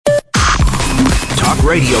Talk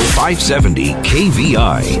Radio 570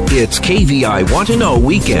 KVI. It's KVI Want to Know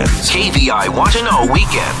Weekends. KVI Want to Know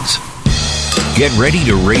Weekends. Get ready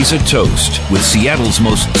to raise a toast with Seattle's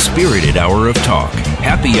most spirited hour of talk.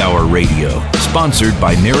 Happy Hour Radio, sponsored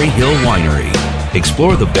by Mary Hill Winery.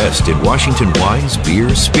 Explore the best in Washington wines,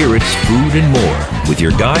 beer, spirits, food, and more with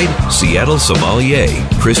your guide, Seattle sommelier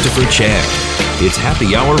Christopher Chang. It's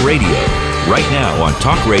Happy Hour Radio, right now on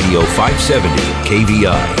Talk Radio 570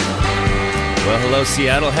 KVI. Well, hello,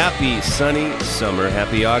 Seattle. Happy sunny summer.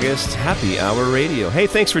 Happy August. Happy Hour Radio. Hey,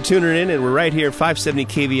 thanks for tuning in, and we're right here, 570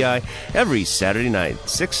 KVI, every Saturday night,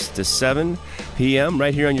 6 to 7 p.m.,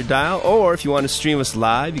 right here on your dial. Or if you want to stream us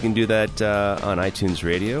live, you can do that on iTunes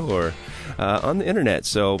Radio or on the internet.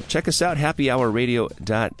 So check us out,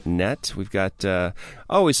 happyhourradio.net. We've got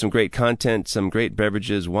always some great content, some great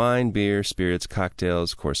beverages, wine, beer, spirits,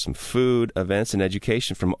 cocktails, of course, some food, events, and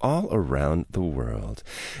education from all around the world.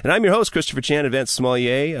 And I'm your host, Christopher Chan, advanced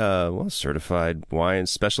sommelier, certified wine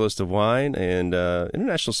specialist of wine, and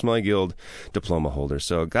International Sommelier Guild diploma holder.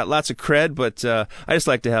 So got lots of cred, but I just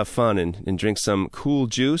like to have fun and drink some cool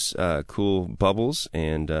juice, cool bubbles,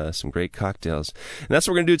 and some great cocktails. And that's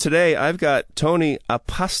what we're going to do today. I've got Tony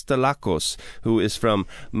Apostolakos, who is from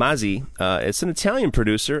Mazzi. It's an Italian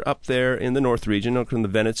producer up there in the North region, from the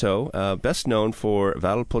Veneto, best known for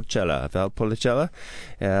Valpolicella.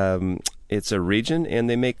 It's a region, and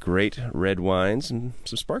they make great red wines and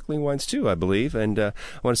some sparkling wines too, I believe. And I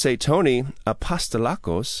want to say, Tony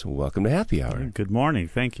Apostolakos, welcome to Happy Hour. Good morning.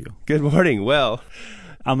 Thank you. Good morning. Well,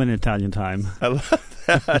 I'm in Italian time. I love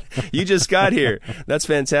that. You just got here. That's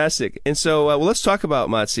fantastic. And so, let's talk about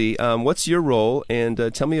Mazzi. What's your role?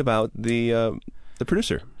 And tell me about the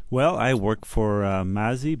producer. Well, I work for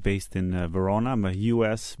Mazzi, based in Verona. I'm a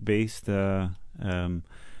U.S.-based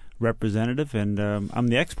representative, and I'm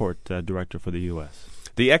the export director for the U.S.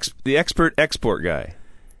 The expert export guy.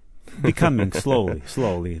 Becoming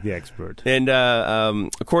slowly the expert. And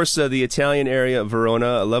of course, the Italian area of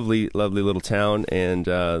Verona, a lovely little town, and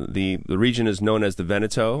the region is known as the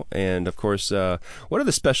Veneto. And of course, what are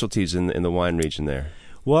the specialties in the wine region there?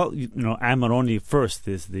 Well, Amarone first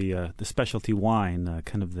is the specialty wine,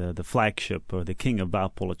 kind of the flagship or the king of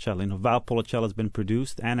Valpolicella. Valpolicella has been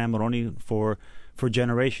produced, and Amarone for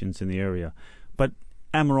generations in the area. But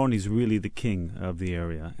Amarone is really the king of the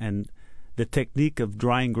area, and the technique of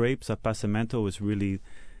drying grapes, appassimento, is really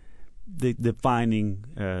the defining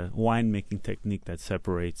winemaking technique that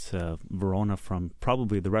separates Verona from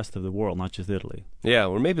probably the rest of the world, not just Italy. Yeah,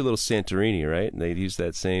 or maybe a little Santorini, right? They'd use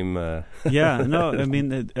that same... Yeah, no, I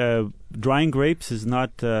mean, drying grapes is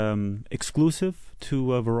not exclusive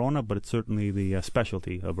to Verona, but it's certainly the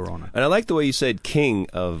specialty of Verona. And I like the way you said king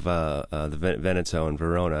of the Veneto and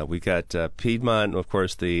Verona. We've got Piedmont, of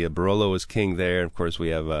course, the Barolo is king there. Of course, we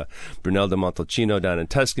have Brunello di Montalcino down in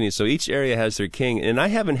Tuscany. So each area has their king. And I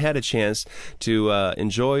haven't had a chance to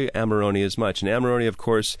enjoy Amarone as much. And Amarone, of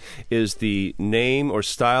course, is the name or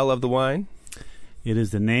style of the wine? It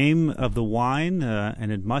is the name of the wine,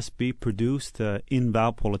 and it must be produced in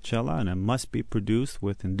Valpolicella, and it must be produced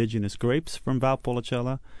with indigenous grapes from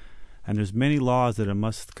Valpolicella, and there's many laws that it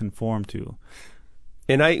must conform to.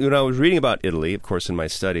 And when I was reading about Italy, of course, in my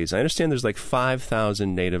studies, I understand there's like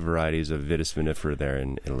 5,000 native varieties of Vitis vinifera there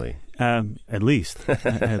in Italy. At least.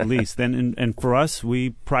 And for us,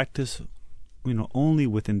 we practice, only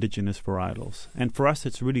with indigenous varietals. And for us,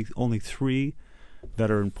 it's really only three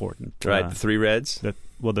that are important. Right, the three reds? The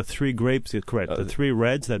three grapes, correct. The three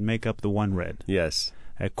reds that make up the one red. Yes.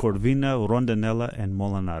 Corvina, Rondinella, and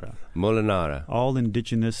Molinara. Molinara. All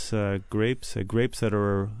indigenous grapes, grapes that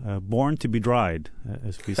are born to be dried,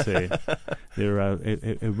 as we say. They're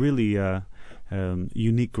a really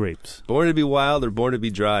unique grapes. Born to be wild or born to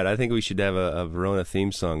be dried. I think we should have a Verona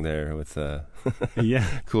theme song there with yeah,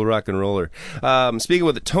 cool rock and roller. Speaking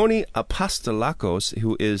with Tony Apostolakos,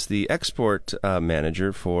 who is the export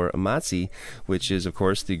manager for Mazzi, which is, of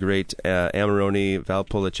course, the great Amarone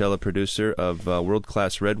Valpolicella producer of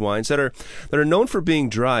world-class red wines that are known for being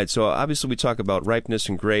dried. So obviously we talk about ripeness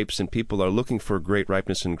in grapes, and people are looking for great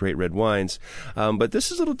ripeness in great red wines. But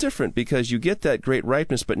this is a little different because you get that great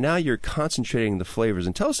ripeness, but now you're concentrating the flavors.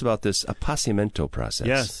 And tell us about this appassimento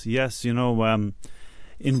process. Yes.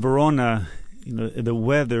 In Verona, the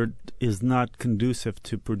weather is not conducive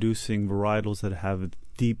to producing varietals that have a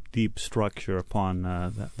deep structure upon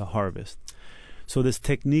the harvest. So this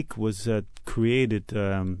technique was created,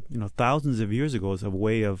 thousands of years ago as a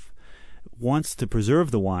way of, once to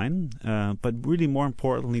preserve the wine, but really more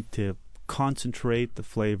importantly to concentrate the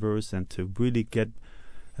flavors and to really get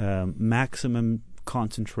maximum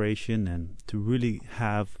concentration and to really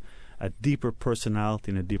have a deeper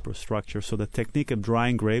personality and a deeper structure. So the technique of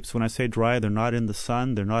drying grapes, when I say dry, they're not in the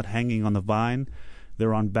sun, they're not hanging on the vine,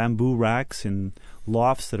 they're on bamboo racks in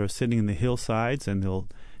lofts that are sitting in the hillsides, and they'll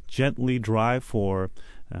gently dry for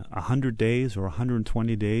 100 days or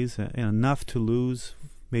 120 days, enough to lose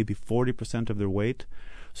maybe 40% of their weight.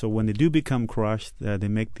 So when they do become crushed, they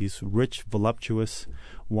make these rich, voluptuous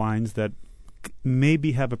wines that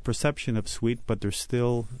maybe have a perception of sweet, but they're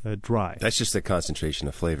still dry. That's just the concentration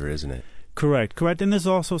of flavor, isn't it? Correct. And there's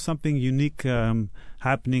also something unique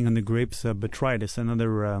happening on the grapes, botrytis,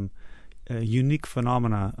 another unique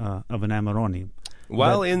phenomena of an Amarone.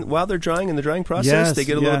 While they're drying in the drying process, yes, they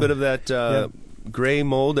get a little bit of that gray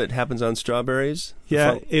mold that happens on strawberries.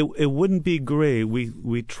 Yeah, it wouldn't be gray.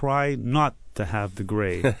 We try not to have the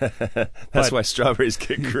gray. That's why strawberries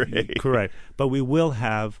get gray. Correct. But we will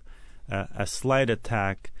have a slight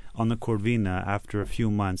attack on the Corvina after a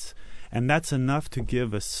few months, and that's enough to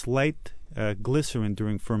give a slight glycerin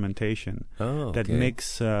during fermentation that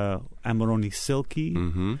makes Amarone silky.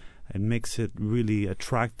 Mm-hmm. It makes it really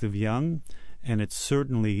attractive young, and it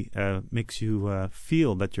certainly makes you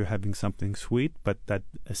feel that you're having something sweet, but that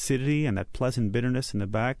acidity and that pleasant bitterness in the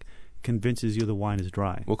back convinces you the wine is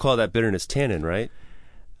dry. We'll call that bitterness tannin, right?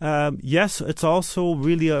 Yes, it's also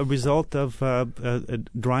really a result of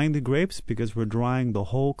drying the grapes, because we're drying the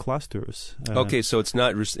whole clusters. Okay, so it's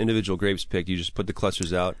not individual grapes picked. You just put the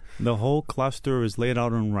clusters out. The whole cluster is laid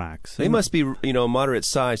out on racks. They must be, moderate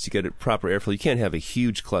size to get a proper airflow. You can't have a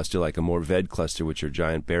huge cluster like a Mourvedre cluster, which are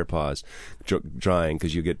giant bear paws, drying,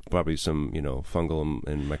 because you get probably some, fungal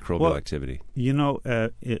and microbial activity.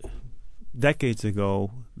 Decades ago,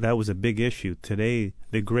 that was a big issue. Today,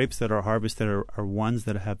 the grapes that are harvested are ones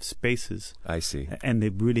that have spaces. I see. And they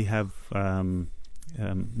really have,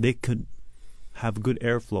 they could have good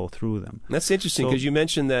airflow through them. That's interesting, because you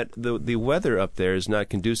mentioned that the weather up there is not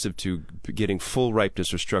conducive to getting full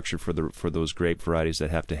ripeness or structure for those grape varieties that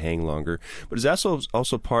have to hang longer. But is that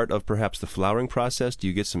also part of perhaps the flowering process? Do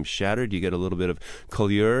you get some shatter? Do you get a little bit of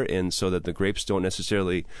colure, and so that the grapes don't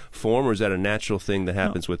necessarily form, or is that a natural thing that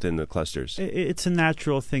happens within the clusters? It's a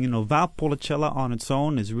natural thing. Valpolicella on its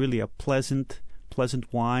own is really a pleasant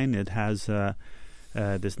wine. It has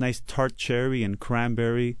this nice tart cherry and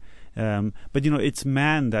cranberry. But it's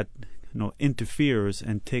man that interferes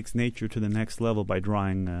and takes nature to the next level by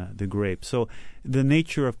drying the grape. So the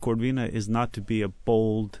nature of Corvina is not to be a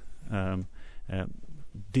bold,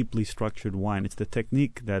 deeply structured wine. It's the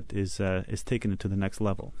technique that is taking it to the next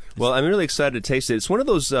level. Well, I'm really excited to taste it. It's one of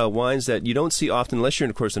those wines that you don't see often unless you're,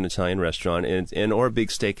 of course, an Italian restaurant and or a big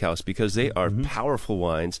steakhouse, because they are powerful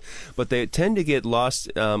wines, but they tend to get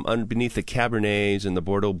lost beneath the Cabernets and the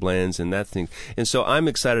Bordeaux blends and that thing. And so I'm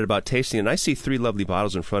excited about tasting it. And I see 3 lovely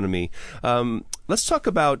bottles in front of me. Let's talk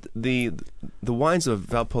about the wines of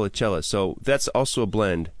Valpolicella. So that's also a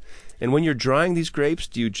blend. And when you're drying these grapes,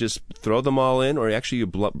 do you just throw them all in, or actually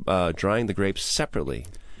you're drying the grapes separately?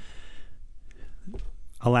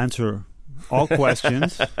 I'll answer all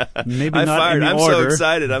questions. Maybe I'm not fired. in the I'm order. So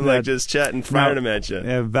excited. I'm like just chatting, firing them at you.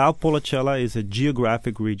 Valpolicella is a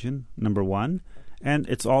geographic region, number one, and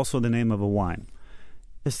it's also the name of a wine.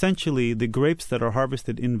 Essentially, the grapes that are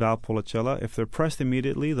harvested in Valpolicella, if they're pressed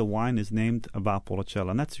immediately, the wine is named a Valpolicella,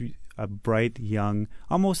 and that's a bright, young,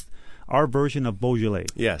 almost our version of Beaujolais.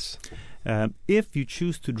 Yes. If you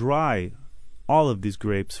choose to dry all of these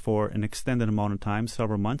grapes for an extended amount of time,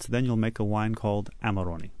 several months, then you'll make a wine called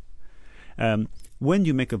Amarone. When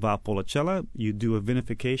you make a Valpolicella, you do a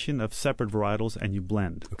vinification of separate varietals and you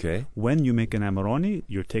blend. Okay. When you make an Amarone,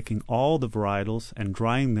 you're taking all the varietals and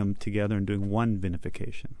drying them together and doing one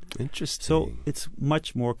vinification. Interesting. So it's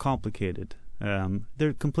much more complicated.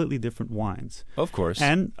 They're completely different wines. Of course.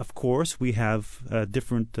 And, of course, we have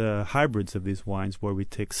different hybrids of these wines where we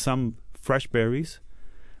take some fresh berries.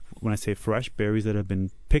 When I say fresh, berries that have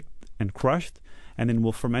been picked and crushed, and then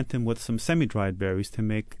we'll ferment them with some semi-dried berries to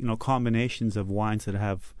make combinations of wines that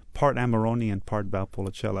have part Amarone and part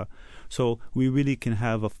Valpolicella. So we really can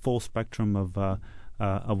have a full spectrum of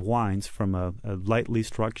wines, from a lightly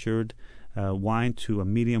structured wine to a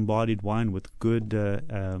medium-bodied wine with good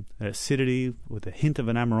acidity, with a hint of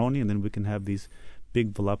an Amarone, and then we can have these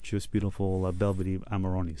big, voluptuous, beautiful Belvedere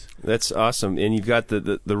Amarones. That's awesome. And you've got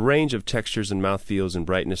the range of textures and mouthfeels and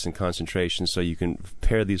brightness and concentration, so you can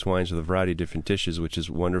pair these wines with a variety of different dishes, which is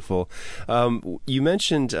wonderful. You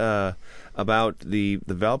mentioned about the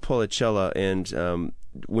Valpolicella, and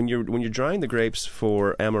when you're drying the grapes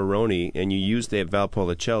for Amarone and you use the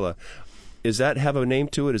Valpolicella, does that have a name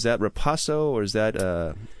to it? Is that Ripasso, or is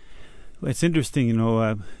that... It's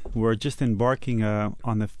interesting, we're just embarking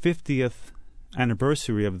on the 50th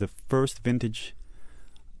anniversary of the first vintage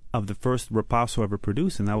of the first Ripasso ever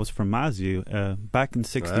produced, and that was from Mazzi. Back in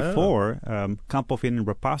 '64, Campo Fiorino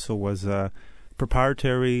Ripasso was a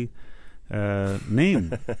proprietary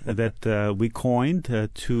name that we coined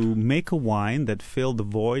to make a wine that filled the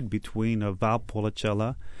void between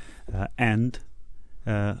Valpolicella and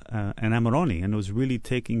Amarone, and it was really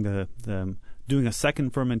taking doing a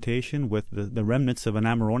second fermentation with the remnants of an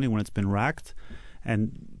Amarone when it's been racked,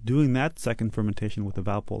 and doing that second fermentation with the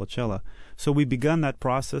Valpolicella. So we begun that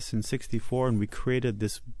process in '64, and we created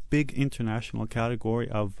this big international category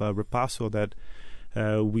of Ripasso that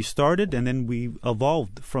we started, and then we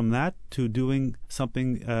evolved from that to doing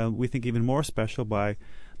something we think even more special by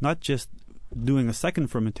not just doing a second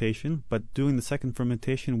fermentation, but doing the second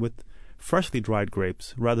fermentation with freshly dried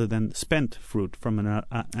grapes rather than spent fruit from an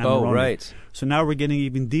Amarone. Oh, right. So now we're getting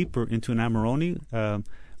even deeper into an Amarone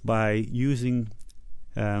by using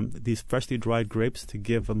these freshly dried grapes to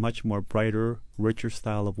give a much more brighter, richer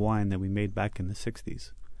style of wine than we made back in the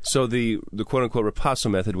 '60s. So the quote-unquote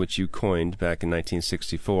Ripasso method, which you coined back in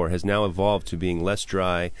 1964, has now evolved to being less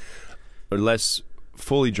dry, or less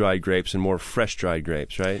fully dried grapes and more fresh dried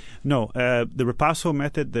grapes, right? No, the Ripasso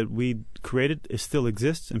method that we created still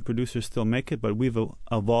exists, and producers still make it, but we've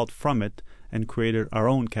evolved from it and created our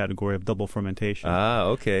own category of double fermentation. Ah,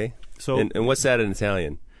 okay. So, and what's that in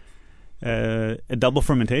Italian? A double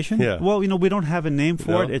fermentation? Yeah. Well, we don't have a name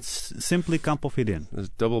for it. It's simply Campo Fiorino. It's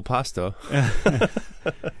double pasta.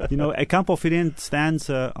 A Campo Fiorino stands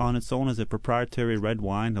on its own as a proprietary red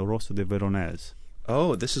wine, El Rosso di Veronese.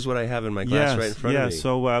 Oh, this is what I have in my glass right in front of me.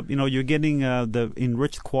 So, you're getting the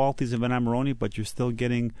enriched qualities of an Amarone, but you're still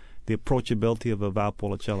getting the approachability of a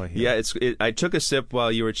Valpolicella here. Yeah, I took a sip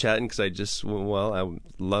while you were chatting because I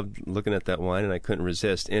loved looking at that wine and I couldn't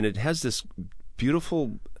resist. And it has this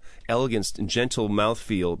beautiful elegance and gentle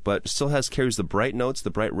mouthfeel, but still carries the bright notes,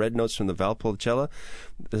 the bright red notes from the Valpolicella,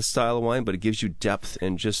 the style of wine, but it gives you depth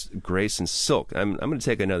and just grace and silk. I'm going to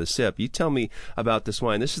take another sip. You tell me about this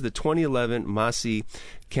wine. This is the 2011 Mazzi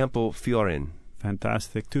Campo Fiorino.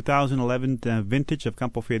 Fantastic. 2011 vintage of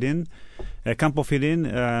Campo Fiorino. Campo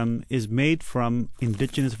Fiorino is made from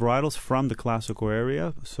indigenous varietals from the Classico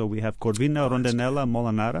area. So we have Corvina, Rondinella,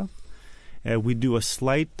 Molinara. We do a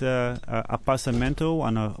slight appassamento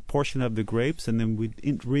on a portion of the grapes, and then we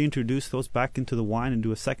reintroduce those back into the wine and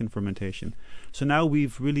do a second fermentation. So now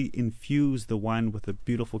we've really infused the wine with the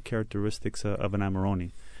beautiful characteristics of an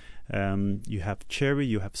Amarone. You have cherry,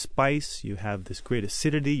 you have spice, you have this great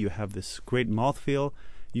acidity, you have this great mouthfeel.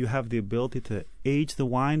 You have the ability to age the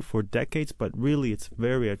wine for decades, but really it's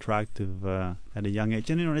very attractive at a young age.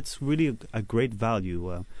 And it's really a great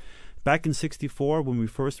value. Back in '64, when we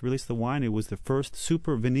first released the wine, it was the first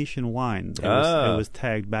super Venetian wine. It was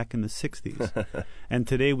tagged back in the '60s. And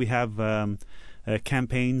today we have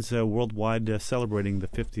campaigns worldwide celebrating the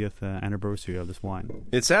 50th anniversary of this wine.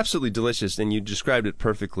 It's absolutely delicious, and you described it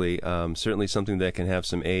perfectly. Certainly something that can have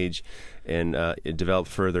some age and develop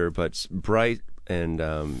further, but it's bright and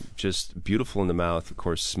just beautiful in the mouth, of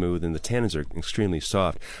course, smooth, and the tannins are extremely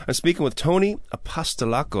soft. I'm speaking with Tony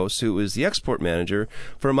Apostolakos, who is the export manager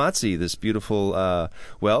for Mazzi, this beautiful,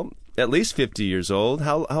 at least 50 years old.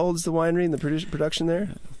 How old is the winery and the production there?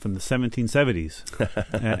 From the 1770s.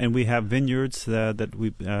 And we have vineyards that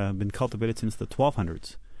we've been cultivated since the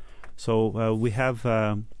 1200s. So we have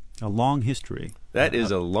a long history. That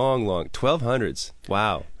is a long 1200s.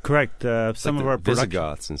 Wow. Correct. Some of our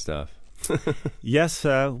Visigoths and stuff. Yes,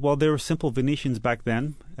 well, they were simple Venetians back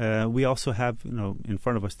then. We also have, in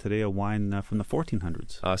front of us today, a wine from the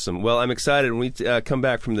 1400s. Awesome. Well, I'm excited. When we come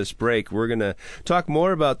back from this break, we're going to talk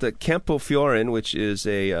more about the Campo Fiorino, which is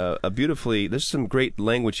a beautifully, there's some great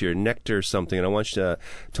language here, nectar something, and I want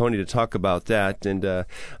Tony to talk about that. And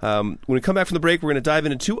when we come back from the break, we're going to dive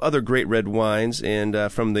into two other great red wines, and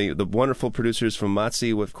from the wonderful producers from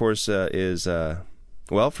Mazzi, of course, is...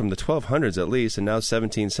 from the 1200s at least, and now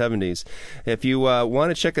 1770s. If you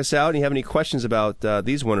want to check us out and you have any questions about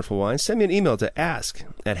these wonderful wines, send me an email to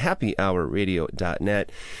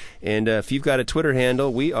ask@happyhourradio.net. And if you've got a Twitter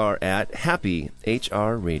handle, we are at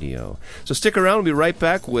HappyHRRadio. So stick around. We'll be right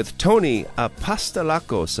back with Tony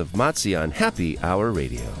Apostolakos of Mazzi on Happy Hour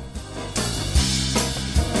Radio.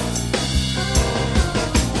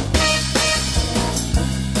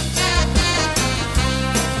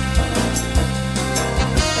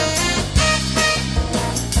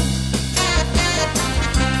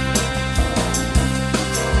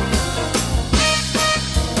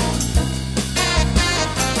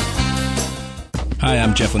 Hi,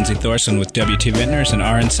 I'm Jeff Lindsay Thorson with WT Vintners and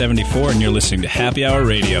RN74, and you're listening to Happy Hour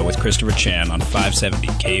Radio with Christopher Chan on 570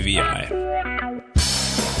 KVI.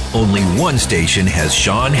 Only one station has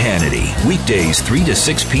Sean Hannity. Weekdays 3 to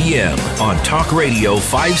 6 p.m. on Talk Radio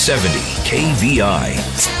 570 KVI.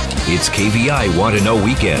 It's KVI Want to Know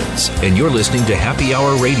Weekends, and you're listening to Happy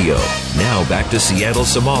Hour Radio. Now back to Seattle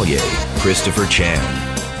sommelier, Christopher Chan.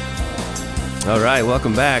 All right,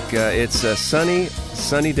 welcome back. It's a sunny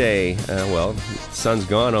day. Well, sun's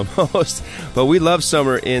gone almost, but we love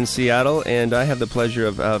summer in Seattle, and I have the pleasure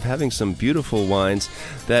of having some beautiful wines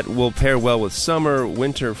that will pair well with summer,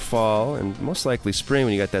 winter, fall, and most likely spring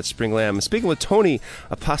when you got that spring lamb. I'm speaking with Tony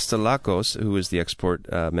Apostolakos, who is the export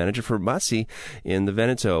manager for Mazzi in the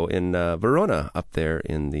Veneto in Verona, up there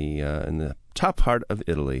in the top part of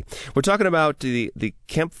Italy. We're talking about the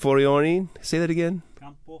Campoforione. Say that again.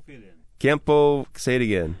 Say it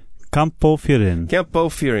again.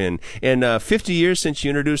 Campoforione. And 50 years since you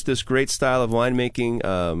introduced this great style of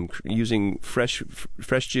winemaking, using fresh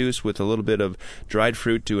juice with a little bit of dried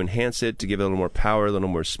fruit to enhance it, to give it a little more power, a little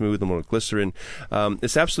more smooth, a little more glycerin.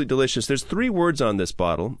 It's absolutely delicious. There's 3 words on this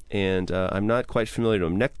bottle, and I'm not quite familiar with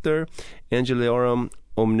them. Nectar Angeliorum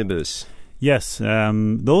Omnibus. Yes,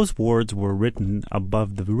 those words were written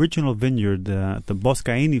above the original vineyard. The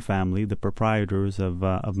Boscaini family, the proprietors of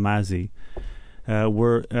Mazzi,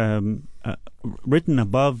 were written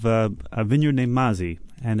above a vineyard named Mazzi.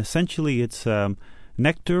 And essentially it's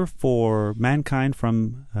nectar for mankind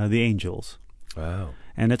from the angels. Wow.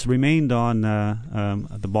 And it's remained on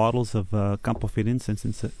the bottles of Campoforione since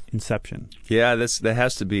inception. Yeah, that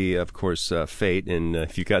has to be, of course, fate. And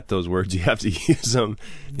if you got those words, you have to use them.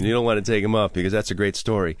 And you don't want to take them off because that's a great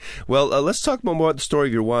story. Well, let's talk more about the story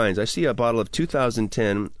of your wines. I see a bottle of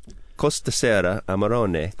 2010 Costa Sera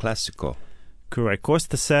Amarone Classico. Correct.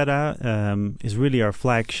 Costa Sera is really our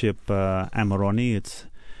flagship Amarone.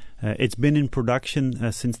 It's been in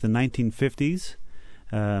production since the 1950s.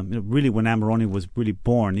 Really when Amarone was really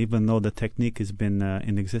born, even though the technique has been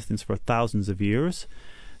in existence for thousands of years.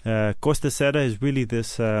 Costa Sera is really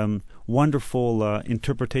this wonderful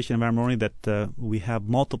interpretation of Amarone that we have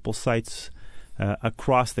multiple sites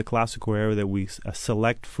across the Classico area that we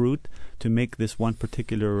select fruit to make this one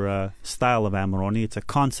particular style of Amarone. It's a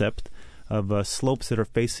concept of slopes that are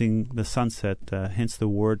facing the sunset, hence the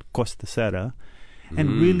word Costa Sera.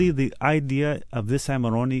 And really the idea of this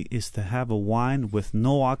Amarone is to have a wine with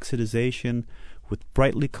no oxidization, with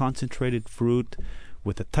brightly concentrated fruit,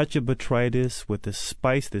 with a touch of botrytis, with this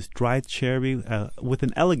spice, this dried cherry, with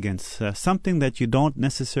an elegance, something that you don't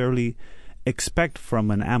necessarily expect from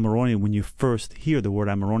an Amarone when you first hear the word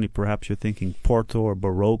Amarone. Perhaps you're thinking Porto or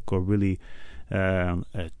Baroque or really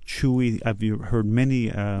chewy. Have you heard many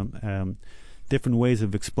different ways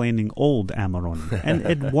of explaining old Amarone? And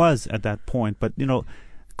it was at that point. But,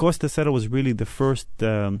 Costa Sera was really the first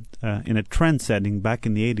in a trend setting back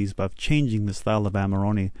in the 80s of changing the style of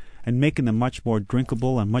Amarone and making them much more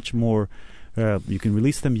drinkable and much more you can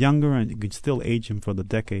release them younger and you can still age them for the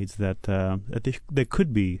decades that they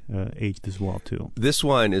could be aged as well too. This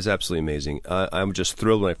wine is absolutely amazing. I'm just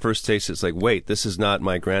thrilled when I first taste it. It's like, wait, this is not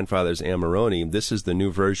my grandfather's Amarone. This is the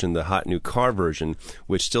new version, the hot new car version,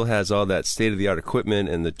 which still has all that state-of-the-art equipment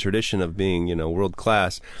and the tradition of being, world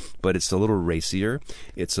class, but it's a little racier.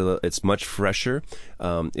 It's much fresher.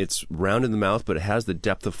 It's round in the mouth, but it has the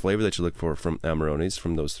depth of flavor that you look for from Amarones,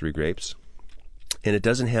 from those 3 grapes. And it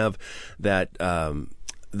doesn't have that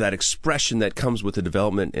expression that comes with the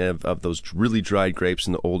development of those really dried grapes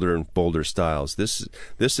in the older and bolder styles. This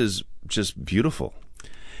is just beautiful.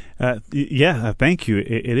 Thank you.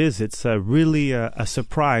 It is. It's really a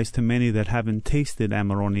surprise to many that haven't tasted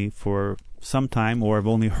Amarone for some time or have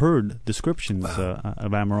only heard descriptions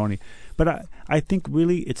of Amarone. But I think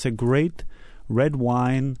really it's a great red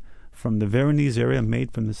wine from the Veronese area,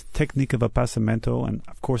 made from this technique of appassamento, and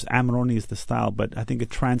of course Amarone is the style, but I think it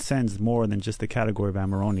transcends more than just the category of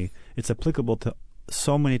Amarone. It's applicable to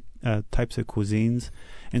so many types of cuisines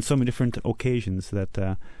and so many different occasions that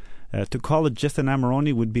to call it just an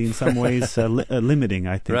Amarone would be in some ways limiting,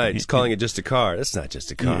 I think. Right, he's calling it just a car. That's not just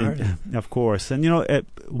a car. Of course. And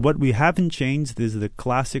what we haven't changed is the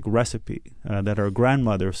classic recipe that our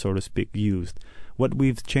grandmother, so to speak, used. What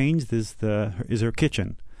we've changed is her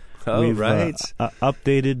kitchen. Oh, We've right.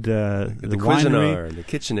 Updated the Cuisinart, the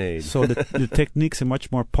KitchenAid. So the techniques are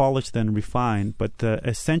much more polished and refined, but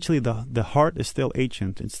essentially the heart is still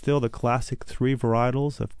ancient. It's still the classic 3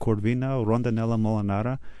 varietals of Corvina, Rondinella,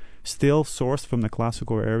 Molinara, still sourced from the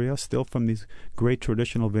Classico area, still from these great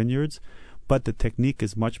traditional vineyards, but the technique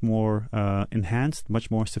is much more enhanced,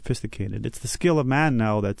 much more sophisticated. It's the skill of man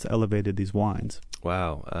now that's elevated these wines.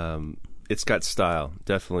 Wow. it's got style,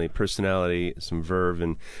 definitely personality, some verve,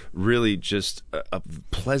 and really just a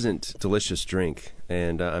pleasant, delicious drink.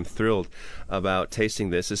 And I'm thrilled about tasting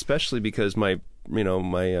this, especially because my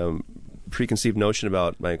preconceived notion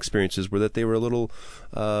about my experiences were that they were a little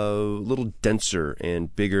denser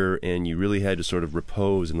and bigger, and you really had to sort of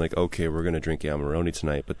repose and like, okay, we're going to drink Amarone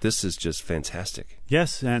tonight. But this is just fantastic.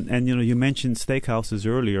 Yes, and you mentioned steakhouses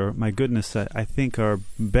earlier. My goodness, I think our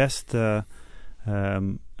best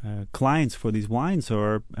clients for these wines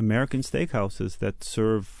are American steakhouses that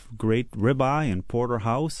serve great ribeye and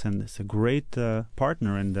porterhouse, and it's a great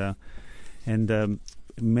partner. And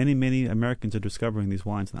many Americans are discovering these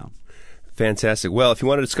wines now. Fantastic. Well, if you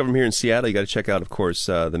want to discover them here in Seattle, you got to check out, of course,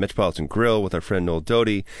 the Metropolitan Grill with our friend Noel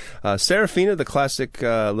Doty. Serafina, the classic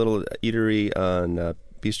little eatery on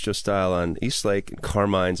bistro style on East Lake, and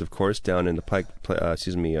Carmine's, of course, down in the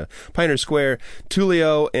Pioneer Square,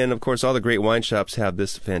 Tulio, and of course, all the great wine shops have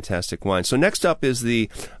this fantastic wine. So next up is the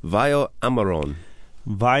Vaio Amarone.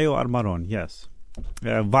 Vaio Amarone, yes.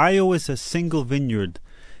 Vaio is a single vineyard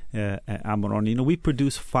Amarone. We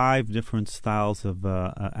produce 5 different styles of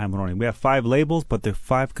Amarone. We have 5 labels, but they're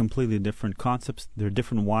 5 completely different concepts. They're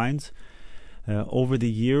different wines. Over the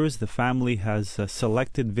years, the family has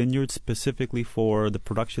selected vineyards specifically for the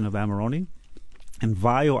production of Amarone. And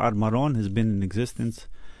Vaio Amarone has been in existence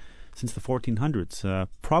since the 1400s,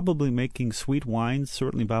 probably making sweet wines,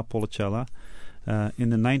 certainly Valpolicella. In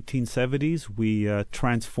the 1970s, we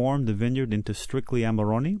transformed the vineyard into strictly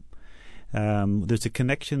Amarone. There's a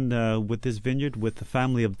connection with this vineyard with the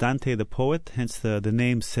family of Dante the poet, hence the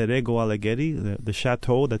name Serego Alighieri, the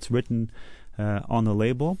chateau that's written on the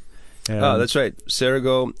label. That's right,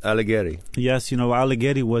 Serego Alighieri. Yes,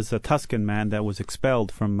 Alighieri was a Tuscan man that was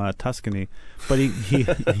expelled from Tuscany, but he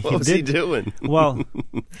what was he doing? Well,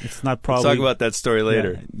 it's not probably. We'll talk about that story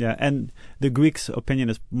later. Yeah, and the Greeks' opinion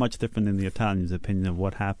is much different than the Italians' opinion of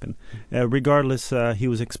what happened. Regardless, he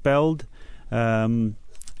was expelled, and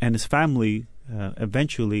his family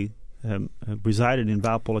eventually resided in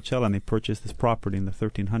Valpolicella, and they purchased this property in the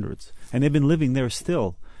 1300s, and they've been living there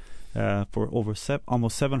still. For over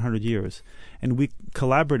almost 700 years. And we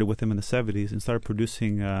collaborated with them in the 70s and started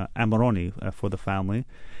producing Amarone for the family.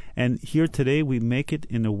 And here today we make it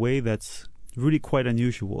in a way that's really quite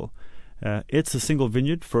unusual. It's a single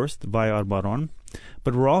vineyard first, Vaio Amarone,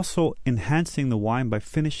 but we're also enhancing the wine by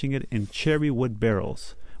finishing it in cherry wood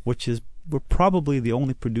barrels, we're probably the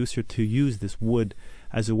only producer to use this wood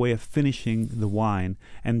as a way of finishing the wine.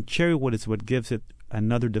 And cherry wood is what gives it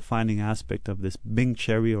another defining aspect of this Bing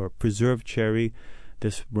cherry or preserved cherry,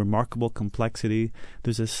 this remarkable complexity.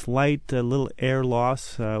 There's a slight little air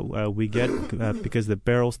loss we get because the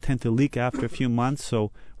barrels tend to leak after a few months,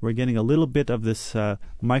 so we're getting a little bit of this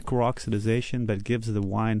micro-oxidization that gives the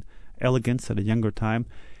wine elegance at a younger time.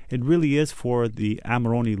 It really is for the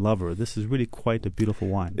Amarone lover. This is really quite a beautiful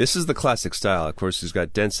wine. This is the classic style. Of course, it's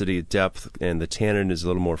got density, depth, and the tannin is a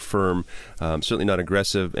little more firm, certainly not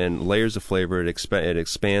aggressive, and layers of flavor. It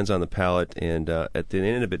expands on the palate, and at the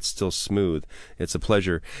end of it, it's still smooth. It's a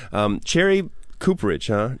pleasure. Cherry cooperage,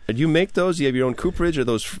 huh? Do you make those? Do you have your own cooperage? Are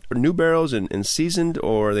those new barrels and seasoned,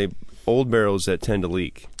 or are they old barrels that tend to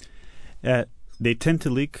leak? They tend to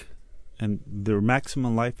leak, and their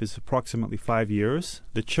maximum life is approximately 5 years.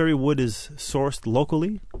 The cherry wood is sourced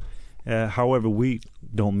locally. However, we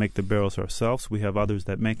don't make the barrels ourselves. We have others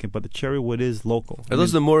that make it, but the cherry wood is local. Are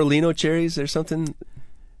those the Morellino cherries or something?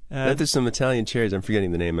 There's some Italian cherries. I'm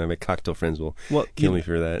forgetting the name. My cocktail friends will kill me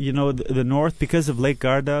for that. The north, because of Lake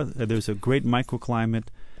Garda, there's a great microclimate.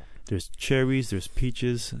 There's cherries, there's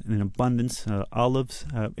peaches in abundance, olives.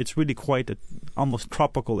 It's really quite an almost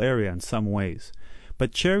tropical area in some ways.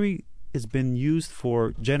 But cherry has been used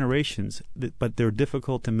for generations, but they're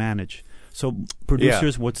difficult to manage. So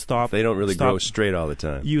producers would stop. They don't really grow straight all the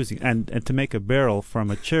time. Using and to make a barrel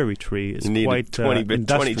from a cherry tree is quite 20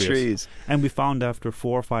 industrious. trees. And we found after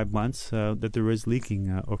 4 or 5 months that there is leaking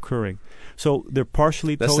occurring. So they're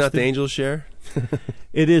partially toasted. That's not the angel share?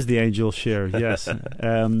 It is the angel share, yes.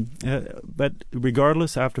 But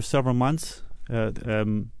regardless, after several months,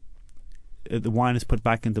 the wine is put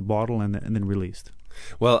back into bottle and then released.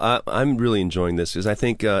 Well, I'm really enjoying this because I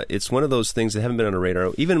think it's one of those things that haven't been on our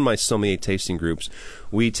radar. Even in my sommelier tasting groups,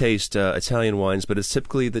 we taste Italian wines, but it's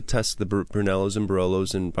typically the Brunellos and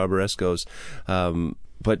Barolos and Barbarescos.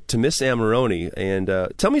 But to miss Amarone, and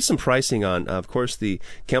tell me some pricing on, of course, the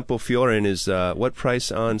Campofiorin is what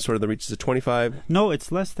price on sort of the reaches of 25? No,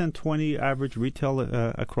 it's less than 20 average retail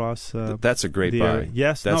across. That's a great buy.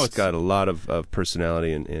 Yes, that's got a lot of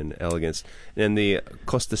personality and elegance. And the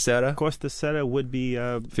Costa Serra? Costa Serra would be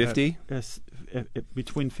 50?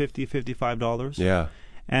 Between $50 and $55. Yeah.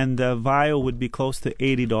 And Vaio would be close to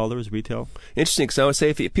 $80 retail. Interesting, because I would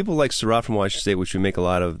say if people like Syrah from Washington State, which we make a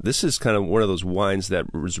lot of, this is kind of one of those wines that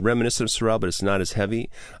is reminiscent of Syrah, but it's not as heavy.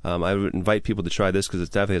 I would invite people to try this because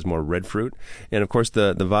it definitely has more red fruit. And of course,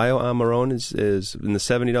 the Vaio Amarone is in the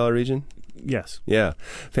 $70 region. Yes. Yeah.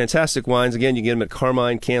 Fantastic wines. Again, you can get them at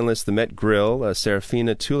Carmine, Canlis, the Met Grill,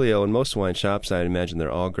 Serafina, Tullio, and most wine shops. I'd imagine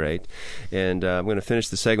they're all great. And I'm going to finish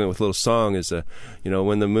the segment with a little song. Is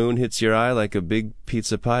when the moon hits your eye like a big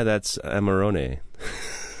pizza pie, that's Amarone.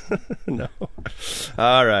 No.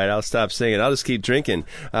 All right, I'll stop singing. I'll just keep drinking.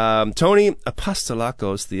 Tony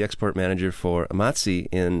Apostolakos, the export manager for Mazzi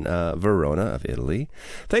in Verona of Italy.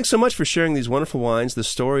 Thanks so much for sharing these wonderful wines, the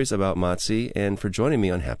stories about Mazzi, and for joining me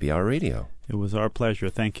on Happy Hour Radio. It was our pleasure.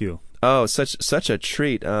 Thank you. Oh, such a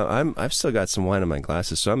treat. I've still got some wine in my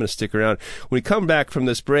glasses, so I'm going to stick around. When we come back from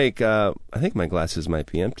this break, I think my glasses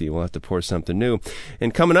might be empty. We'll have to pour something new.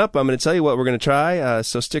 And coming up, I'm going to tell you what we're going to try,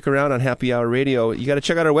 so stick around on Happy Hour Radio. You got to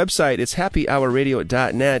check out our website. It's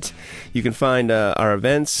happyhourradio.net. You can find our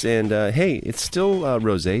events, and hey, it's still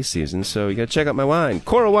rosé season, so you got to check out my wine,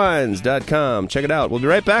 coralwines.com. Check it out. We'll be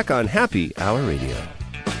right back on Happy Hour Radio.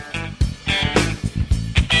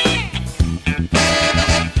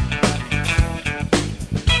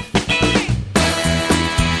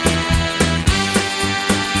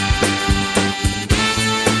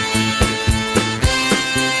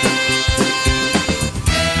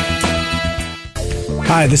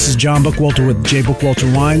 Hi, this is John Bookwalter with J.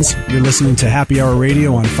 Bookwalter Wines. You're listening to Happy Hour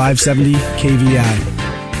Radio on 570 KVI.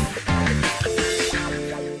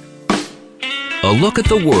 A look at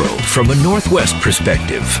the world from a Northwest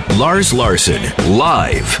perspective. Lars Larson,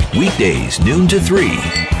 live, weekdays, noon to 3.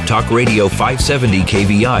 Talk Radio 570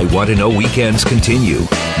 KVI Want to Know Weekends continue.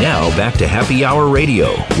 Now back to Happy Hour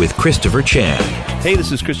Radio with Christopher Chan. Hey,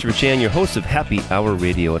 this is Christopher Chan, your host of Happy Hour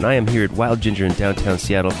Radio, and I am here at Wild Ginger in downtown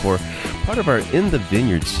Seattle for part of our In the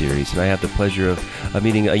Vineyard series, and I have the pleasure of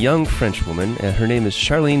meeting a young French woman. Her name is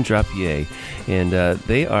Charlene Drapier, and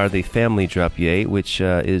they are the family Drapier, which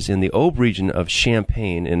is in the Aube region of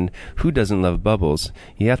Champagne, and who doesn't love bubbles?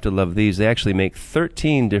 You have to love these. They actually make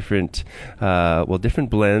 13 different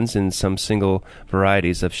blends in some single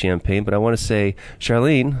varieties of Champagne, but I want to say,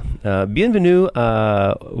 Charlene, bienvenue,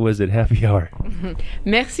 was it Happy Hour?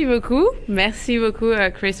 Merci beaucoup,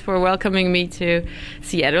 Chris, for welcoming me to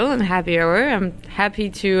Seattle and Happy Hour. I'm happy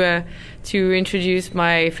to introduce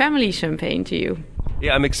my family champagne to you.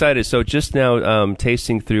 Yeah, I'm excited. So just now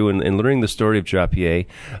tasting through and learning the story of Drapier.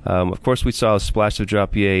 Of course, we saw a splash of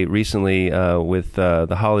Drapier recently with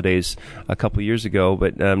the holidays a couple years ago,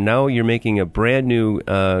 but now you're making a brand new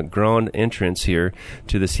grand entrance here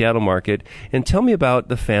to the Seattle market. And tell me about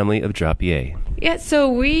the family of Drapier. Yeah, so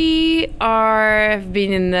we have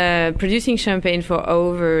been in producing champagne for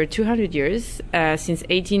over 200 years, since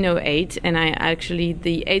 1808, and I actually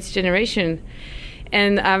the 8th generation.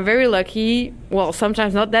 And I'm very lucky, well,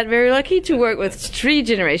 sometimes not that very lucky, to work with 3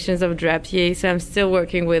 generations of Drapier. So I'm still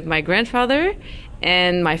working with my grandfather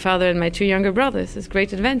and my father and my 2 younger brothers. It's a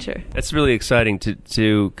great adventure. That's really exciting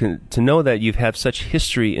to know that you've had such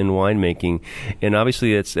history in winemaking, and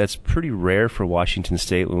obviously that's pretty rare for Washington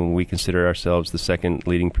State when we consider ourselves the second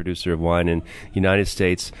leading producer of wine in the United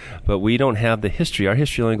States. But we don't have the history. Our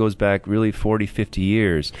history only goes back really 40, 50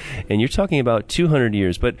 years, and you're talking about 200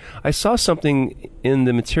 years. But I saw something in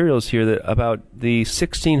the materials here that about the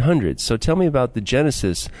 1600s. So tell me about the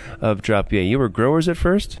genesis of Drapier. You were growers at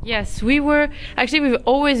first? Yes, we were. Actually, we've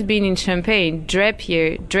always been in Champagne.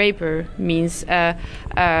 Draper means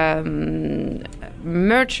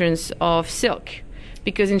merchants of silk.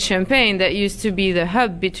 Because in Champagne, that used to be the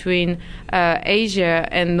hub between Asia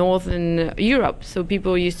and Northern Europe. So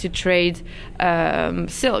people used to trade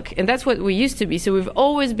silk. And that's what we used to be. So we've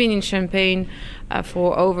always been in Champagne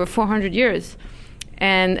for over 400 years.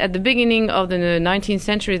 And at the beginning of the 19th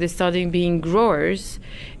century, they started being growers.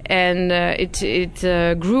 And it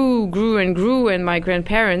grew and grew. And my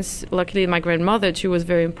grandparents, luckily my grandmother too, was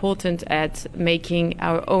very important at making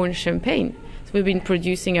our own champagne. So we've been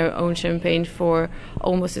producing our own champagne for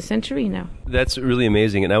almost a century now. That's really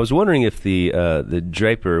amazing. And I was wondering if the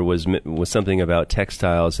Draper was something about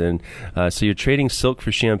textiles. And so you're trading silk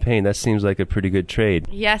for champagne. That seems like a pretty good trade.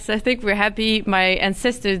 Yes, I think we're happy. My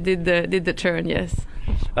ancestors did the turn, yes.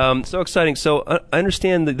 So exciting. So I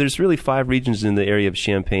understand that there's really 5 regions in the area of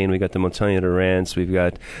Champagne. We've got the Montagne de Reims, we've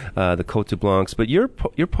got the Côte de Blancs, but you're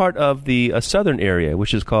part of the southern area,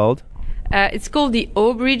 which is called? It's called the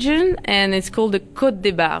Aube region, and it's called the Côte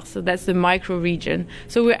des Bar, so that's the micro region.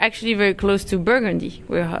 So we're actually very close to Burgundy.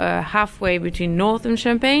 We're halfway between northern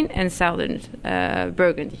Champagne and southern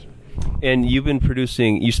Burgundy. And you've been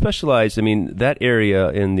producing, you specialize, I mean, that area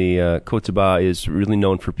in the Côte d'Ivoire is really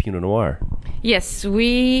known for Pinot Noir. Yes,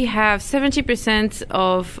 we have 70%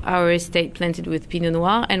 of our estate planted with Pinot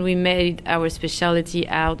Noir, and we made our specialty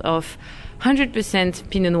out of 100%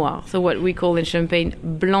 Pinot Noir, so what we call in Champagne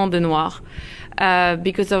Blanc de Noir.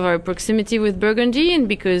 Because of our proximity with Burgundy and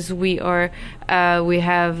because we have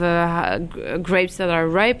grapes that are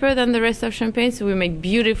riper than the rest of Champagne, so we make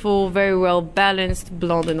beautiful, very well balanced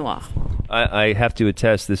Blanc de Noir. I have to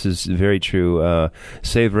attest, this is very true.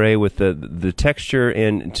 C'est vrai with the texture,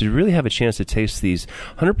 and to really have a chance to taste these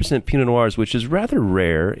 100% Pinot Noirs, which is rather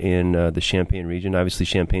rare in the Champagne region. Obviously,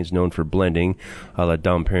 Champagne's known for blending, a la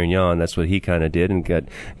Dom Perignon. That's what he kind of did and got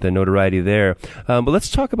the notoriety there. But let's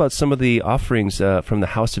talk about some of the offerings from the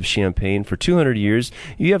House of Champagne. For 200 years,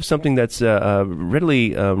 you have something that's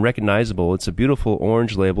readily recognizable. It's a beautiful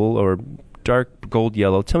orange label, or dark gold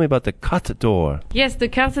yellow. Tell me about the Carte d'Or. Yes, the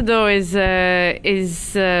Carte d'Or is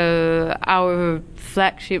our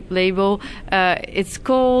flagship label. It's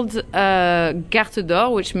called Carte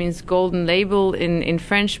d'Or, which means golden label in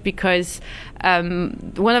French, because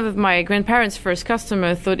one of my grandparents' first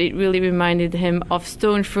customer thought it really reminded him of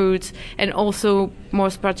stone fruit, and also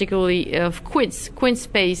most particularly of quince. Quince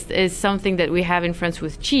paste is something that we have in France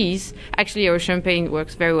with cheese. Actually, our champagne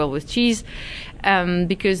works very well with cheese,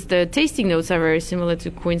 because the tasting notes are very similar to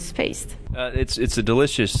quince paste. It's a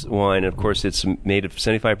delicious wine. Of course, it's made of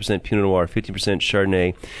 75% Pinot Noir, 50%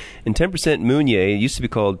 Chardonnay, and 10% Meunier. It used to be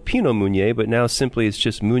called Pinot Meunier, but now simply it's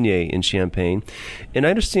just Meunier in Champagne. And I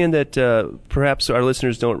understand that perhaps our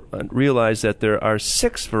listeners don't realize that there are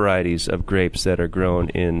 6 varieties of grapes that are grown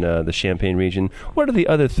in the Champagne region. What are the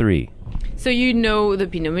other 3? So you know the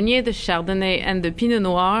Pinot Meunier, the Chardonnay, and the Pinot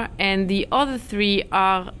Noir, and the other 3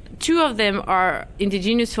 are... 2 of them are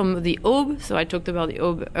indigenous from the Aube, so I talked about the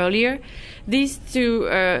Aube earlier. These 2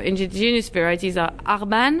 indigenous varieties are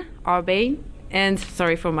Arbane, and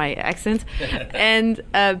sorry for my accent, and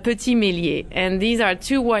Petit Méliès. And these are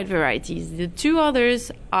 2 white varieties. The 2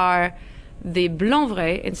 others are the Blanc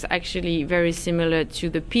Vrai. It's actually very similar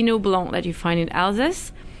to the Pinot Blanc that you find in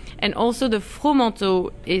Alsace. And also the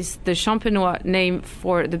Fromenteau is the Champenois name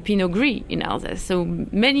for the Pinot Gris in Alsace. So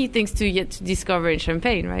many things yet to discover in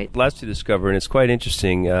Champagne, right? Lots to discover, and it's quite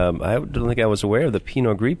interesting. I don't think I was aware of the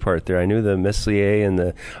Pinot Gris part there. I knew the Meslier and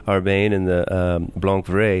the Arbane and the Blanc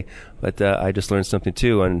Vrai, but I just learned something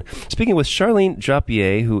too. And speaking with Charlene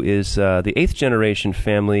Drapier, who is the 8th generation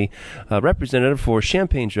family representative for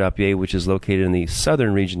Champagne Drapier, which is located in the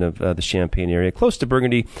southern region of the Champagne area, close to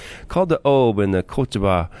Burgundy, called the Aube in the Côte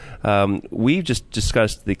d'Ivoire. We've just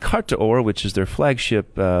discussed the Carte d'Or, which is their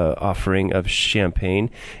flagship offering of Champagne,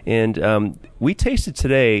 and we tasted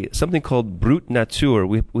today something called Brut Nature.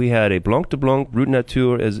 We had a Blanc de Blanc, Brut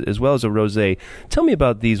Nature, as well as a Rosé. Tell me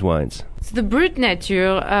about these wines. So the Brut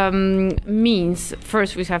Nature means,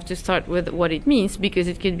 first we have to start with what it means, because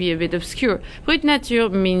it can be a bit obscure. Brut Nature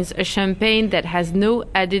means a champagne that has no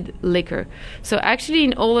added liquor. So actually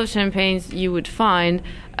in all of champagnes you would find,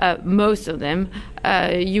 most of them,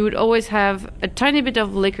 you would always have a tiny bit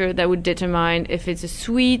of liquor that would determine if it's a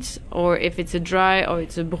sweet or if it's a dry or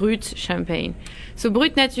it's a brut champagne. So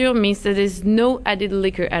Brut Nature means that there's no added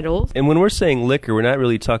liquor at all. And when we're saying liquor, we're not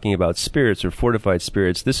really talking about spirits or fortified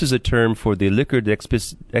spirits. This is a term for the liqueur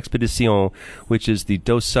d'expédition, which is the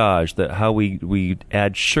dosage, how we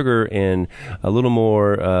add sugar and a little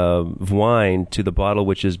more wine to the bottle,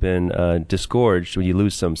 which has been disgorged when you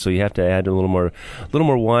lose some. So you have to add a little more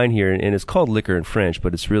wine here, and it's called liquor in French,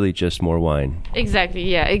 but it's really just more wine. Exactly.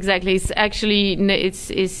 Yeah. Exactly. It's actually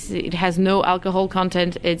it has no alcohol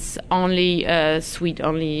content. It's only sweet,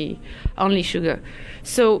 only sugar.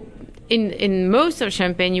 So in most of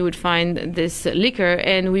Champagne you would find this liquor,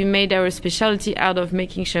 and we made our specialty out of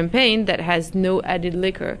making champagne that has no added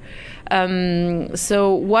liquor.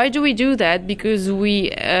 So why do we do that? Because we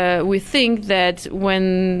think that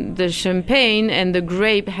when the champagne and the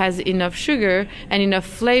grape has enough sugar and enough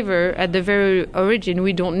flavor at the very origin,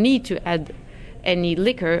 we don't need to add any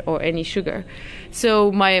liquor or any sugar.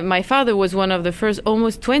 So my father was one of the first,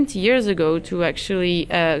 almost 20 years ago, to actually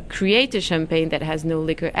create a champagne that has no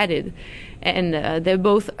liquor added. And they're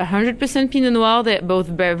both 100% Pinot Noir. They're both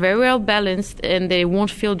very, very well balanced, and they won't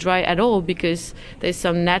feel dry at all because there's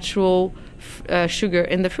some natural sugar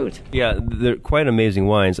in the fruit. Yeah, they're quite amazing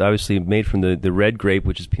wines, obviously made from the red grape,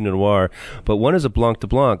 which is Pinot Noir, but one is a Blanc de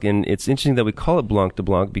Blanc, and it's interesting that we call it Blanc de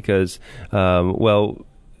Blanc because,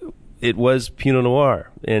 it was Pinot Noir,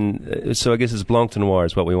 and so I guess it's Blanc de Noir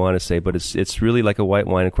is what we want to say, but it's really like a white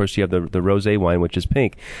wine. Of course, you have the rosé wine, which is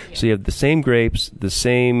pink. Yeah. So you have the same grapes, the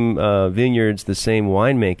same vineyards, the same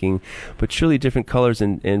winemaking, but truly different colors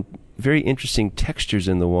and very interesting textures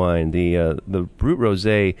in the wine. The Brut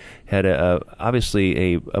Rosé had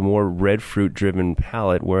obviously a more red fruit driven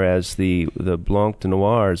palate, whereas the Blanc de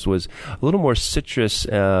Noirs was a little more citrus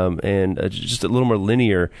and just a little more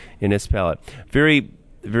linear in its palate.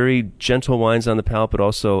 Very gentle wines on the palate, but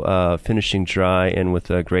also finishing dry and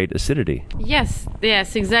with great acidity. Yes,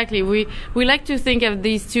 exactly. We like to think of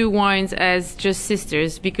these two wines as just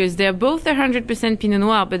sisters because they're both 100% Pinot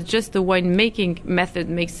Noir, but just the winemaking method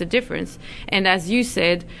makes a difference. And as you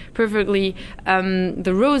said perfectly,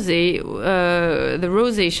 the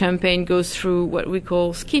rosé champagne goes through what we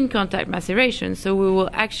call skin contact maceration. So we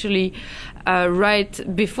will actually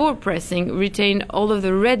right before pressing, retain all of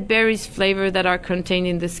the red berries flavor that are contained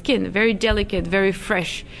in the skin. Very delicate, very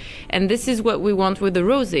fresh. And this is what we want with the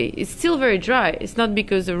rosé. It's still very dry. It's not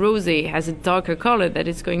because the rosé has a darker color that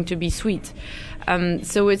it's going to be sweet.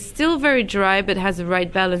 So it's still very dry, but has the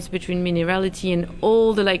right balance between minerality and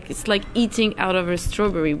all the, it's like eating out of a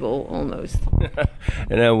strawberry bowl almost.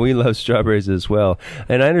 And we love strawberries as well.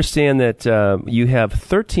 And I understand that you have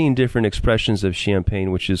 13 different expressions of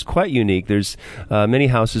champagne, which is quite unique. There's many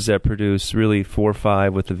houses that produce really 4 or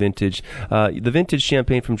 5 with the vintage. The vintage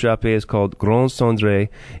champagne from Drapier is called Grand Cendré,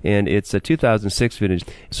 and it's a 2006 vintage.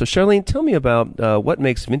 So Charlene, tell me about what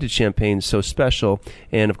makes vintage champagne so special,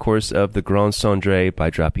 and of course of the Grand Cendré by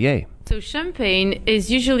Drapier. So champagne is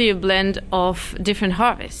usually a blend of different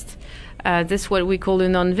harvests. That's what we call a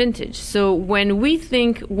non-vintage. So when we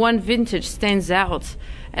think one vintage stands out,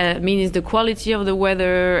 means the quality of the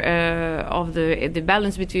weather, of the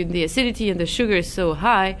balance between the acidity and the sugar is so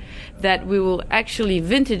high that we will actually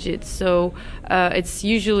vintage it. So it's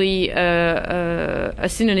usually a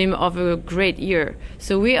synonym of a great year.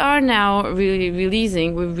 So we are now really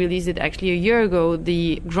releasing, we released it actually a year ago,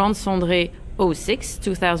 the Grand Cendré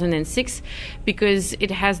 2006, because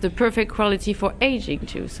it has the perfect quality for aging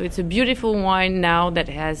too. So it's a beautiful wine now that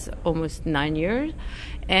has almost 9 years,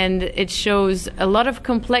 and it shows a lot of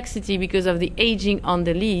complexity because of the aging on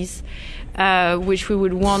the lees, which we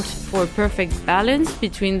would want for a perfect balance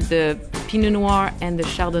between the Pinot Noir and the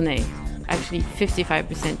Chardonnay. Actually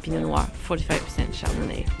 55% Pinot Noir, 45%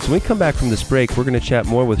 Chardonnay. So when we come back from this break, we're going to chat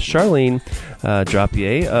more with Charlene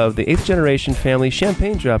Drapier of the 8th Generation Family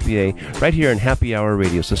Champagne Drapier right here on Happy Hour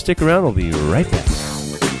Radio. So stick around, we'll be right back.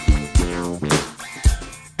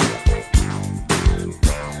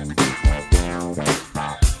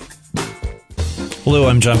 Hello,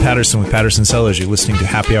 I'm John Patterson with Patterson Cellars. You're listening to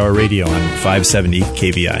Happy Hour Radio on 570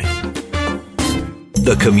 KVI.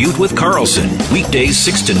 The Commute with Carlson, weekdays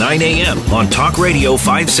 6 to 9 a.m. on Talk Radio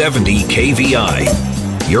 570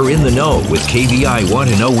 KVI. You're in the know with KVI Want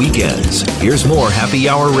to Know Weekends. Here's more Happy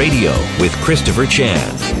Hour Radio with Christopher Chan.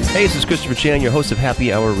 Hey, this is Christopher Chan, your host of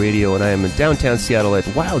Happy Hour Radio, and I am in downtown Seattle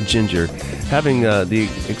at Wild Ginger, having the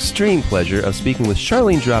extreme pleasure of speaking with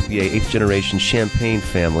Charlene Drapier, 8th Generation Champagne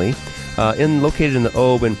Family, located in the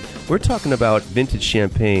Aube, and we're talking about vintage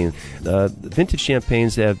champagne. Vintage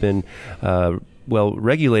champagnes have been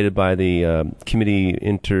regulated by the Committee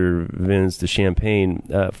Intervins de Champagne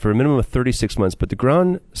for a minimum of 36 months, but the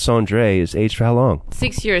Grand Cendré is aged for how long?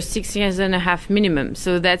 6 years, 6 years and a half minimum.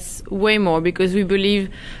 So that's way more because we believe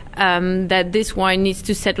that this wine needs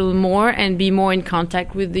to settle more and be more in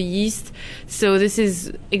contact with the yeast. So this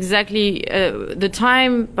is exactly the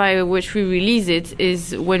time by which we release it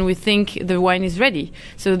is when we think the wine is ready.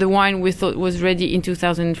 So the wine we thought was ready in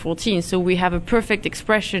 2014. So we have a perfect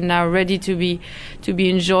expression now ready to be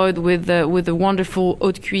enjoyed with a wonderful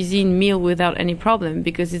haute cuisine meal without any problem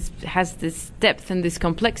because it has this depth and this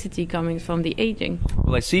complexity coming from the aging.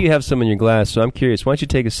 Well, I see you have some in your glass, so I'm curious. Why don't you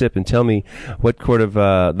take a sip and tell me what sort of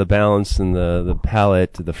the balance and the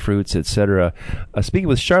palate, the fruits, etc. Speaking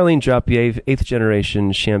with Charlene Drapier, 8th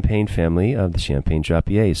Generation Champagne Family of the Champagne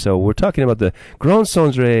Drapier. So we're talking about the Grand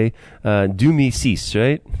Cendré 2006,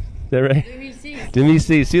 right? Is that right?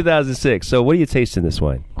 2006, 2006. So what do you taste in this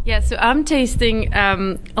wine? Yeah, so I'm tasting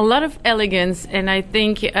a lot of elegance, and I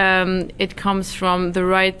think it comes from the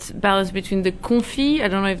right balance between the confit, I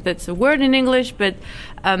don't know if that's a word in English, but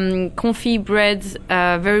confit breads,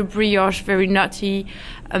 very brioche, very nutty.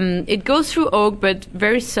 It goes through oak, but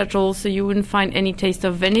very subtle, so you wouldn't find any taste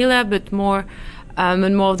of vanilla, but more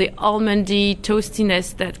and more of the almondy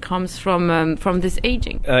toastiness that comes from this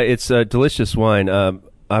aging. It's a delicious wine.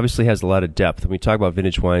 Obviously has a lot of depth. When we talk about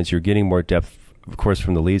vintage wines, you're getting more depth, of course,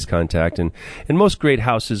 from the lees contact, and most great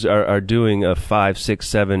houses are doing 5, 6,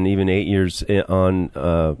 7, even 8 years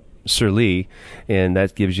on Surly, and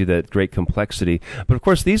that gives you that great complexity. But of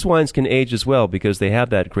course, these wines can age as well because they have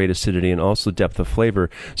that great acidity and also depth of flavor.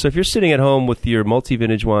 So if you're sitting at home with your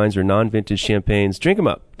multi-vintage wines or non-vintage champagnes, drink them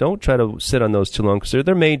up. Don't try to sit on those too long because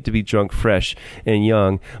they're made to be drunk fresh and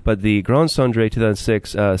young. But the Grand Cendré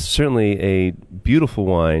 2006, certainly a beautiful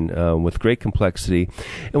wine with great complexity.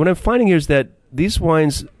 And what I'm finding here is that these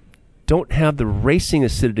wines don't have the racing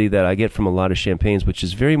acidity that I get from a lot of champagnes, which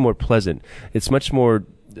is very more pleasant. It's much more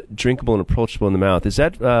drinkable and approachable in the mouth. Is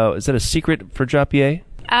that a secret for Drapier?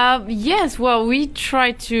 Yes, well, we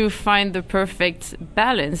try to find the perfect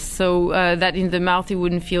balance so that in the mouth it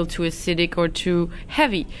wouldn't feel too acidic or too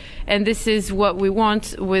heavy. And this is what we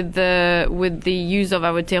want with the use of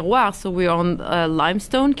our terroir. So we're on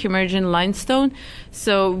limestone, Kimmeridgian limestone.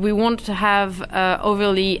 So we want to have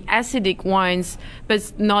overly acidic wines,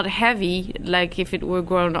 but not heavy, like if it were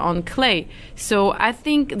grown on clay. So I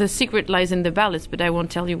think the secret lies in the balance, but I won't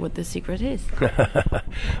tell you what the secret is.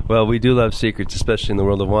 Well, we do love secrets, especially in the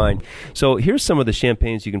world of wine. So here's some of the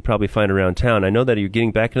champagnes you can probably find around town. I know that you're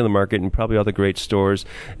getting back into the market and probably all the great stores,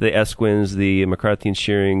 the Esquins, the McCarthy and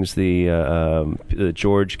Shearings, the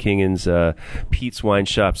George Kingan's, Pete's Wine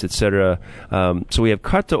Shops, etc. So we have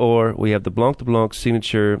Carte d'Or, we have the Blanc de Blanc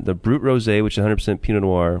signature, the Brut Rosé, which is 100% Pinot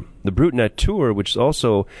Noir, the Brut Nature, which is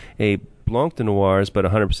also a Blanc de Noirs, but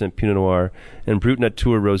 100% Pinot Noir, and Brut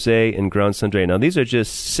Nature Rosé and Grand Cendré. Now, these are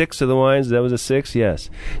just 6 of the wines. That was a 6? Yes.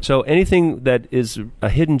 So anything that is a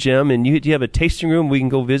hidden gem, and do you have a tasting room we can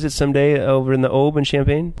go visit someday over in the Aube in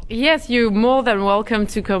Champagne? Yes, you're more than welcome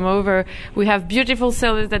to come over. We have beautiful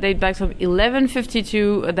cellars that date back from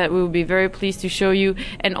 1152 that we will be very pleased to show you,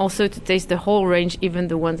 and also to taste the whole range, even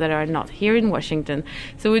the ones that are not here in Washington.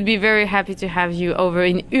 So we'd be very happy to have you over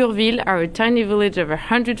in Urville, our tiny village of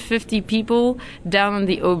 150 people down in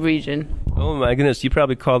the Aube region. Oh my goodness, you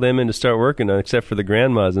probably call them in to start working on, except for the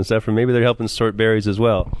grandmas and stuff, or maybe they're helping sort berries as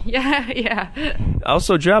well. Yeah.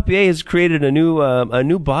 Also, Drapier has created a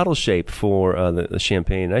new bottle shape for the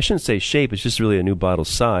champagne. I shouldn't say shape; it's just really a new bottle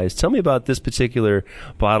size. Tell me about this particular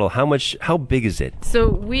bottle. How big is it? So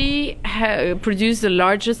we produce the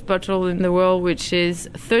largest bottle in the world, which is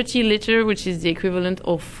 30 liter, which is the equivalent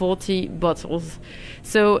of 40 bottles.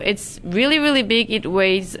 So it's really, really big. It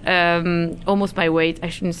weighs almost my weight. I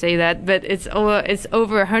shouldn't say that, but it's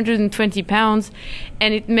over 120 pounds,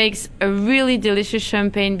 and it makes a really delicious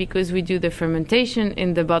champagne because we do the fermentation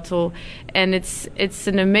in the bottle, and it's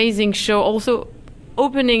an amazing show. Also,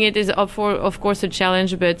 opening it is of course a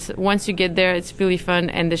challenge, but once you get there, it's really fun,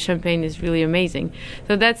 and the champagne is really amazing.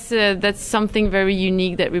 So that's something very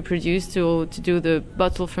unique that we produce to do the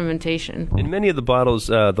bottle fermentation. And many of the bottles,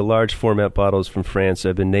 the large format bottles from France,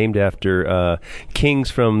 have been named after kings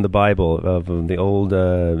from the Bible, of the old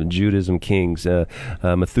Judaism kings,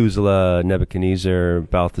 Methuselah, Nebuchadnezzar,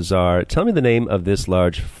 Balthazar. Tell me the name of this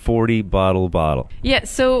large 40-bottle bottle. Yeah,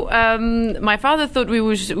 so my father thought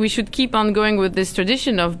we should keep on going with this tradition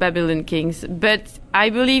of Babylon kings, but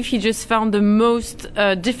I believe he just found the most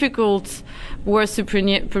difficult words to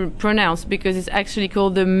pronounce, because it's actually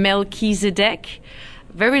called the Melchizedek.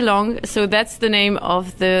 Very long, so that's the name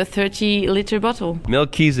of the 30-liter bottle.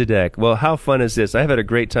 Melchizedek. Well, how fun is this? I've had a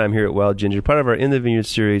great time here at Wild Ginger, part of our In the Vineyard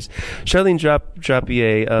series. Charlene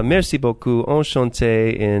Drapier, merci beaucoup,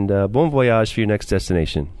 enchanté, and bon voyage for your next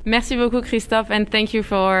destination. Merci beaucoup, Christophe, and thank you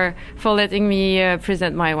for letting me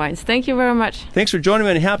present my wines. Thank you very much. Thanks for joining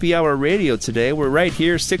me on Happy Hour Radio today. We're right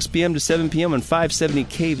here, 6 p.m. to 7 p.m. on 570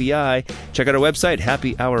 KVI. Check out our website,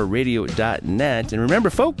 happyhourradio.net. And remember,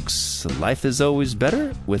 folks, life is always better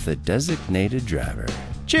with a designated driver.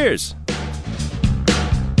 Cheers!